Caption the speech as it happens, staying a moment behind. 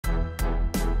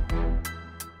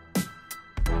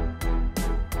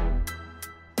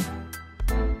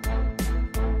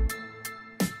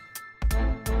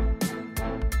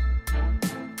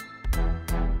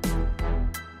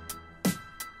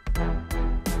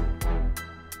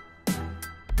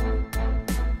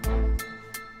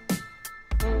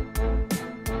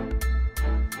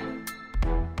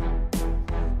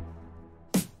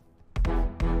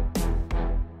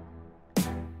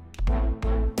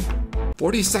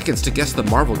40 seconds to guess the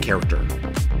Marvel character.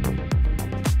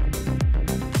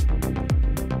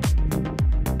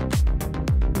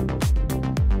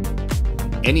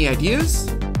 Any ideas?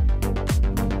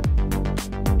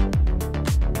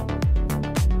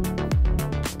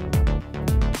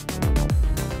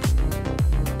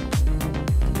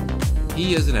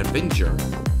 He is an Avenger.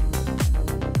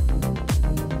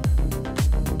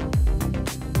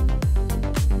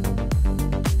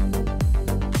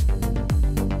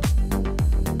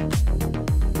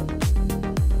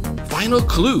 Final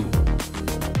clue.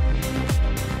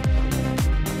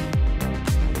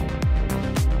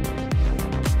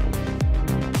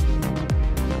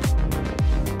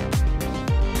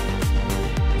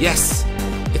 Yes,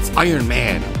 it's Iron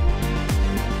Man.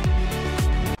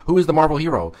 Who is the Marvel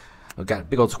hero? Got a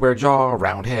big old square jaw,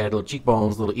 round head, little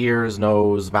cheekbones, little ears,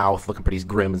 nose, mouth, looking pretty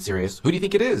grim and serious. Who do you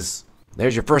think it is?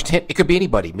 There's your first hint. It could be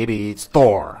anybody. Maybe it's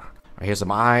Thor. Right, here's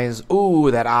some eyes.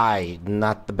 Ooh, that eye,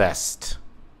 not the best.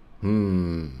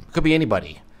 Could be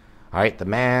anybody. All right, the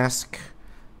mask.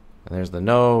 And there's the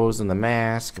nose and the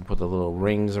mask. And put the little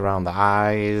rings around the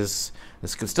eyes.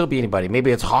 This could still be anybody.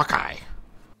 Maybe it's Hawkeye.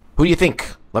 Who do you think?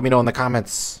 Let me know in the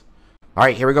comments. All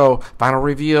right, here we go. Final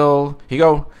reveal. Here you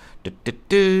go.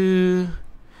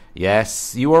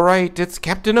 Yes, you were right. It's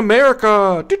Captain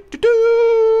America.